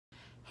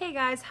Hey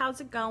guys,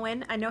 how's it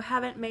going? I know I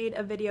haven't made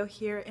a video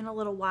here in a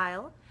little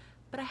while,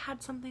 but I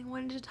had something I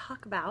wanted to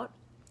talk about.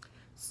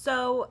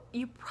 So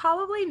you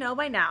probably know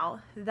by now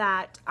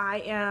that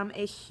I am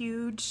a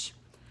huge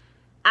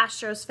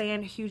Astros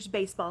fan, huge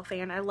baseball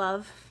fan. I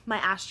love my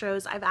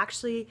Astros. I've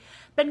actually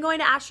been going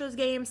to Astros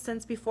games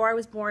since before I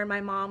was born.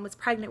 My mom was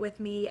pregnant with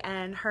me,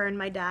 and her and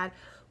my dad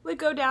would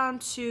go down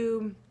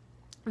to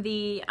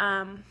the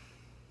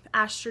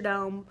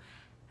Astrodome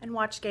and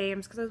watch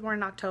games because I was born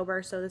in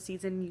October, so the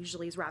season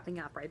usually is wrapping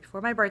up right before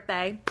my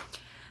birthday.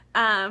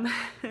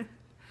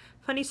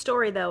 Funny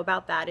story though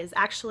about that is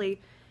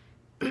actually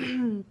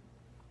the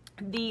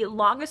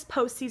longest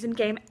postseason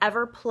game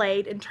ever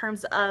played in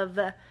terms of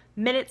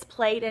minutes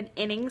played and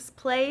innings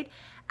played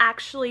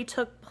actually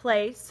took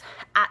place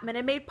at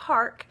Minute Maid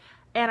Park,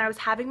 and I was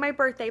having my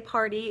birthday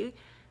party.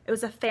 It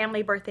was a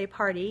family birthday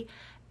party,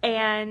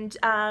 and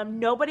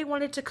nobody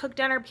wanted to cook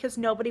dinner because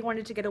nobody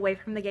wanted to get away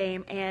from the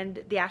game, and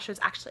the Astros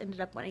actually ended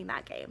up winning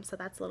that game. So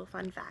that's a little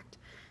fun fact.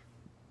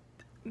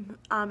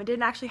 It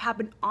didn't actually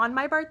happen on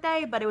my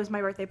birthday, but it was my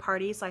birthday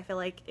party, so I feel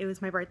like it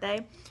was my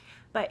birthday.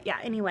 But yeah,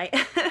 anyway.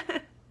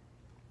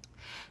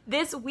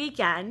 This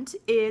weekend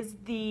is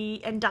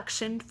the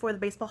induction for the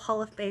Baseball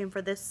Hall of Fame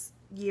for this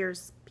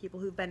year's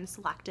people who've been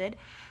selected.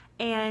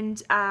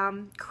 And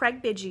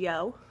Craig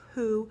Biggio,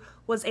 who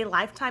was a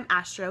lifetime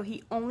Astro.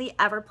 He only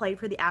ever played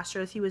for the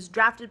Astros. He was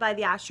drafted by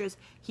the Astros.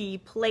 He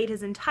played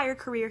his entire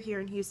career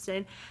here in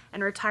Houston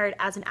and retired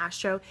as an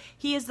Astro.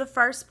 He is the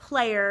first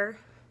player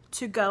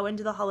to go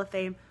into the Hall of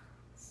Fame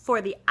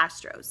for the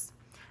Astros.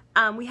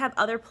 We have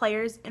other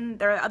players,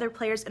 there are other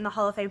players in the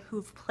Hall of Fame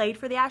who've played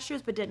for the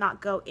Astros but did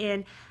not go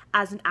in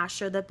as an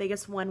Astro. The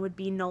biggest one would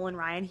be Nolan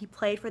Ryan. He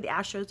played for the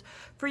Astros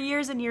for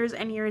years and years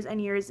and years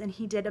and years, and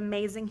he did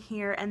amazing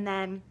here. And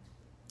then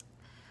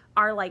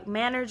our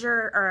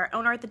manager or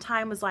owner at the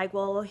time was like,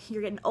 well,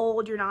 you're getting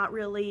old, you're not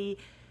really,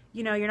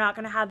 you're not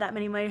going to have that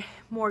many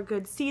more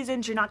good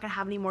seasons, you're not going to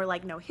have any more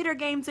no-hitter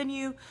games in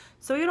you,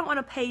 so we don't want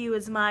to pay you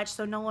as much.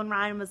 So Nolan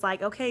Ryan was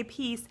like, okay,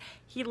 peace.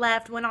 He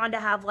left, went on to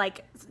have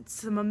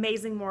some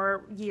amazing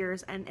more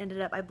years, and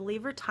ended up, I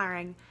believe,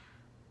 retiring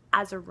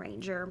as a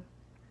Ranger,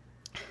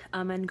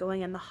 and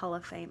going in the Hall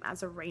of Fame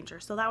as a Ranger.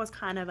 So that was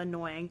kind of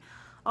annoying,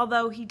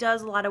 although he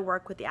does a lot of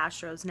work with the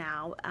Astros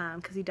now,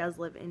 because he does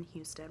live in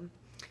Houston.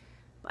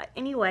 But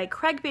anyway,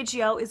 Craig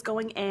Biggio is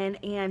going in,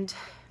 and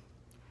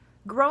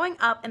growing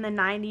up in the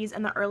 90s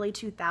and the early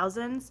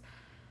 2000s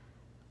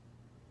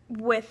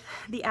with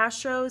the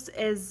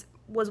Astros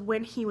was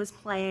when he was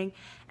playing,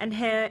 and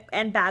him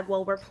and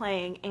Bagwell were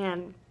playing,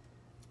 and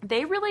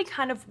they really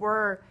kind of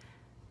were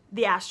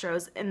the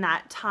Astros in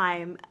that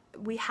time.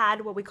 We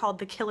had what we called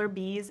the Killer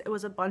Bees. It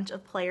was a bunch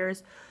of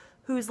players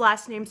whose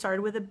last name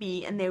started with a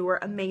B, and they were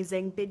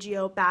amazing.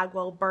 Biggio,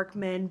 Bagwell,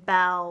 Berkman,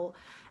 Bell.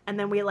 And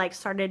then we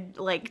started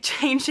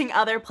changing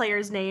other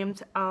players'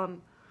 names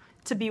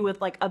to be with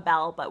a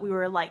Bell, but we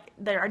were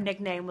our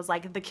nickname was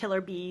the Killer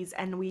Bees,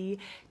 and we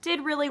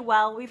did really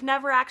well. We've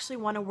never actually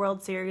won a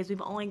World Series.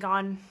 We've only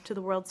gone to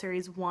the World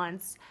Series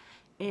once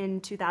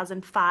in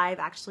 2005,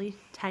 actually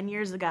 10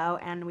 years ago,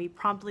 and we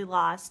promptly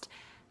lost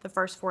the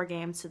first 4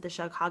 games to the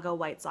Chicago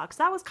White Sox.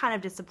 That was kind of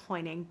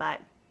disappointing,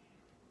 but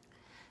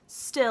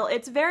still,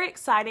 it's very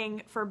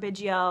exciting for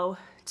Biggio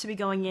to be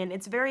going in.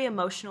 It's very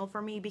emotional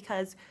for me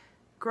because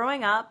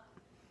growing up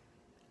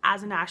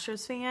as an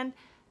Astros fan,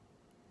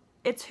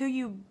 it's who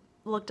you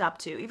looked up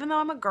to. Even though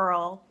I'm a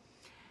girl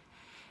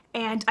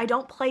and I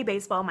don't play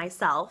baseball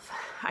myself,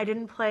 I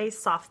didn't play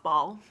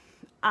softball,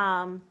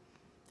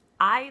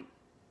 I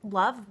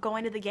love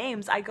going to the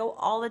games. I go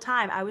all the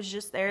time. I was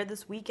just there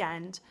this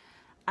weekend,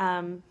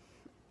 or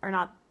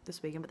not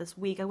this weekend, but this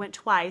week. I went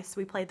twice.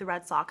 We played the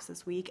Red Sox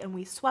this week, and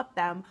we swept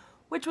them,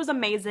 which was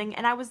amazing.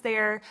 And I was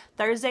there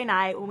Thursday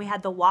night when we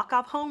had the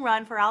walk-off home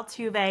run for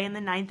Altuve in the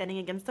 9th inning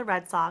against the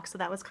Red Sox, so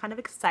that was kind of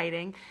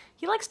exciting.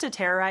 He likes to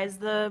terrorize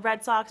the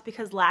Red Sox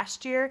because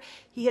last year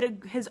he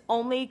hit his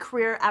only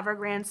career ever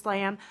grand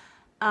slam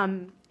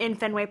in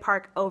Fenway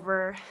Park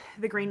over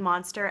the Green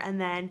Monster, and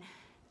then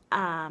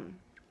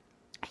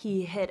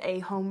he hit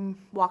a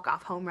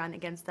walk-off home run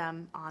against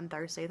them on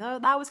Thursday. Though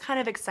that was kind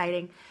of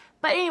exciting.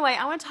 But anyway,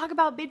 I want to talk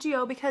about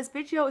Biggio because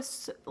Biggio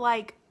is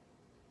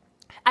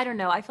I don't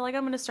know, I feel like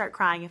I'm going to start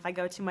crying if I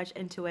go too much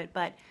into it,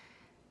 but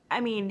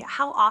I mean,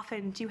 how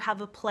often do you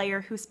have a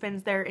player who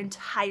spends their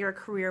entire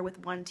career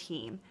with one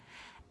team?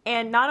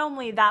 And not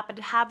only that, but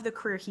to have the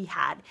career he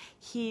had.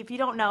 If you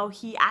don't know,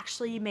 he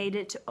actually made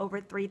it to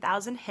over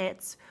 3,000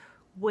 hits,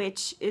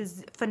 which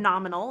is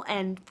phenomenal,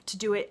 and to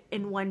do it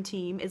in one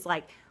team is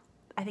I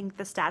think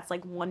the stats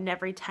 1 in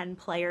every 10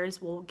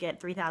 players will get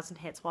 3,000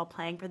 hits while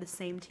playing for the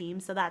same team,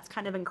 so that's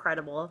kind of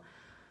incredible.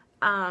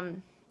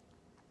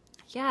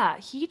 Yeah,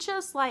 he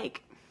just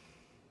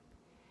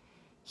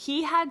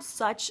he had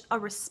such a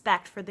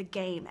respect for the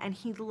game, and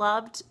he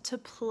loved to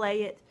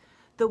play it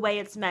the way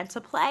it's meant to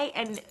play.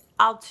 And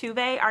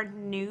Altuve, our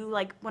new,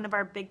 one of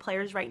our big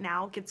players right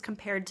now, gets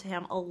compared to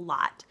him a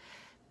lot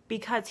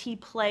because he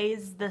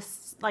plays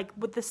this,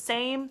 with the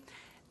same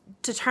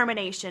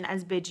determination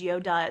as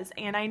Biggio does.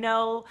 And I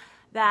know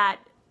that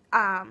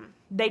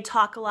they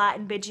talk a lot,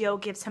 and Biggio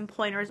gives him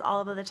pointers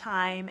all of the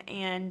time.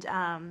 And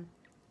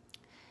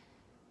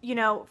you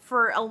know,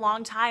 for a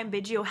long time,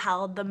 Biggio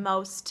held the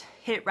most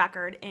hit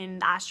record in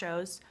the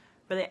Astros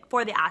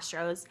for the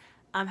Astros,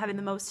 having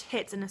the most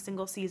hits in a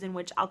single season,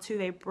 which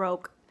Altuve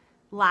broke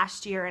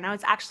last year. And I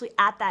was actually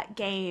at that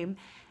game,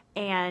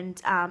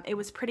 and it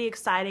was pretty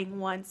exciting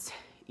once,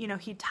 you know,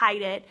 he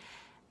tied it,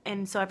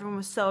 and so everyone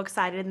was so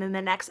excited. And then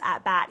the next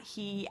at bat,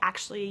 he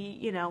actually,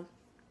 you know,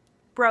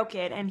 broke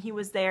it, and he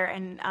was there.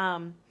 And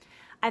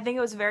I think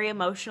it was very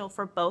emotional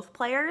for both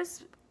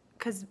players,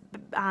 because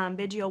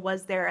Biggio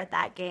was there at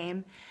that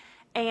game.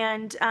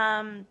 And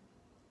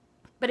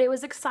but it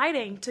was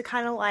exciting to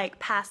kind of like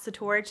pass the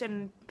torch.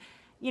 And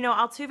you know,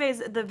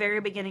 Altuve's at the very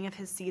beginning of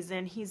his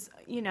season. He's,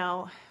 you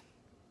know,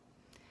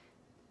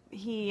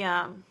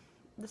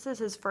 this is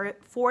his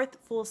fourth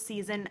full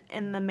season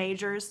in the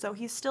majors, so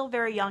he's still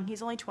very young.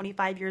 He's only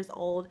 25 years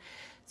old,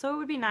 so it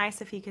would be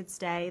nice if he could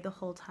stay the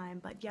whole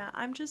time. But yeah,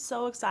 I'm just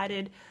so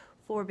excited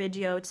for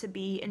Biggio to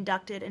be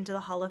inducted into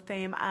the Hall of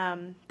Fame.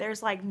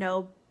 There's like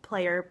no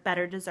player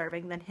better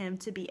deserving than him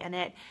to be in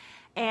it.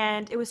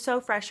 And it was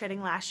so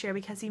frustrating last year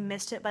because he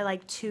missed it by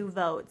like 2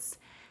 votes.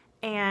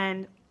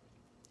 And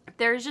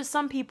there's just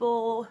some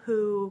people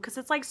who, because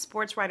it's like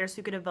sports writers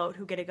who get a vote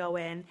who get to go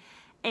in.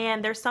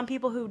 And there's some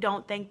people who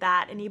don't think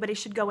that anybody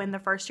should go in the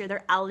first year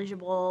they're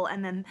eligible.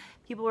 And then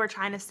people were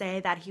trying to say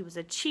that he was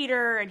a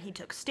cheater and he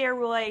took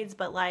steroids.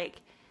 But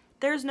like,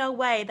 there's no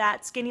way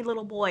that skinny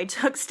little boy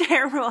took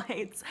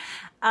steroids.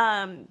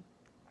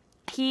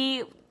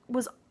 He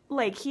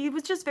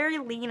was just very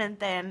lean and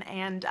thin.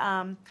 And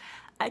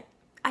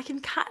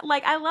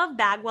I love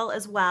Bagwell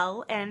as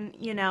well. And,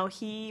 you know,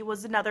 he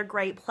was another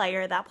great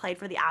player that played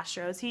for the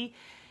Astros.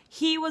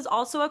 He was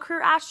also a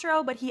career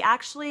Astro, but he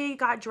actually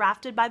got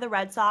drafted by the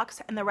Red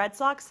Sox, and the Red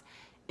Sox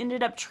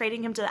ended up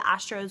trading him to the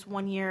Astros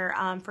one year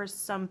for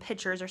some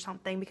pitchers or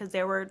something, because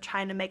they were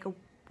trying to make a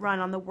run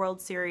on the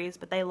World Series,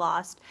 but they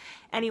lost.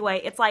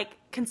 Anyway, it's like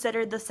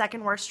considered the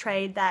second worst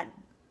trade that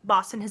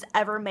Boston has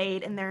ever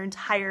made in their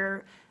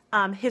entire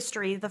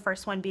history. The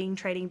first one being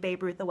trading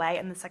Babe Ruth away,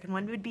 and the second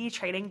one would be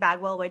trading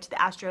Bagwell away to the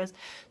Astros.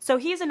 So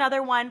he's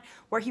another one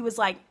where he was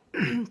like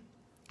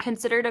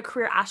considered a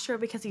career Astro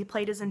because he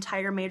played his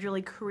entire major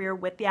league career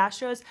with the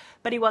Astros,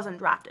 but he wasn't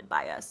drafted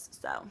by us.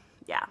 So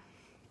yeah.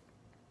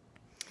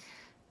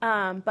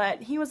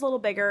 But he was a little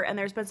bigger, and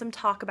there's been some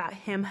talk about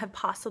him have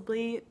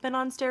possibly been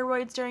on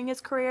steroids during his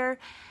career,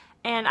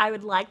 and I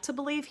would like to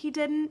believe he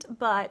didn't,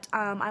 but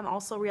I'm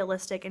also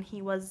realistic, and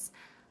he was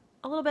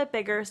a little bit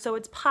bigger, so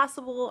it's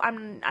possible. I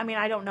mean,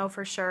 I don't know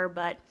for sure,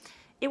 but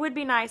it would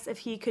be nice if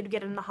he could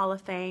get in the Hall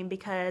of Fame,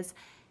 because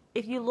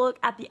if you look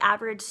at the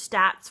average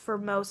stats for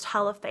most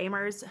Hall of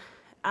Famers,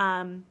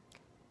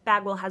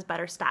 Bagwell has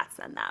better stats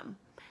than them.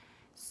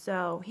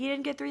 So he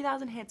didn't get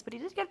 3,000 hits, but he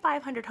did get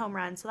 500 home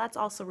runs, so that's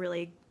also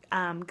really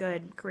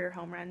good career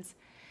home runs.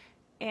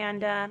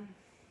 And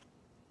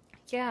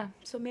yeah,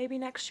 so maybe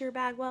next year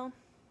Bagwell.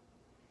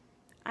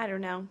 I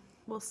don't know.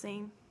 We'll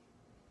see.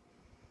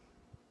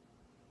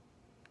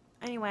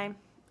 Anyway,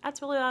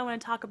 that's really all I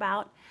want to talk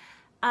about.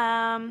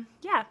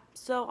 Yeah,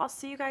 so I'll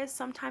see you guys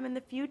sometime in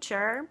the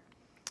future.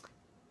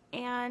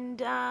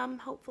 And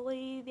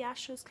hopefully the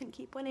Astros can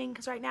keep winning,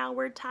 because right now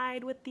we're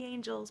tied with the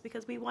Angels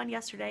because we won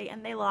yesterday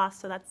and they lost,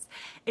 so that's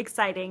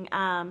exciting.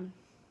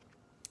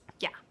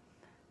 Yeah.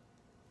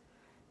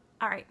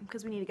 Alright,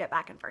 because we need to get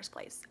back in first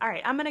place.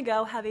 Alright, I'm going to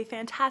go. Have a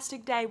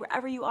fantastic day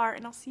wherever you are,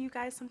 and I'll see you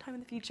guys sometime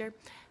in the future.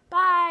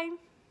 Bye!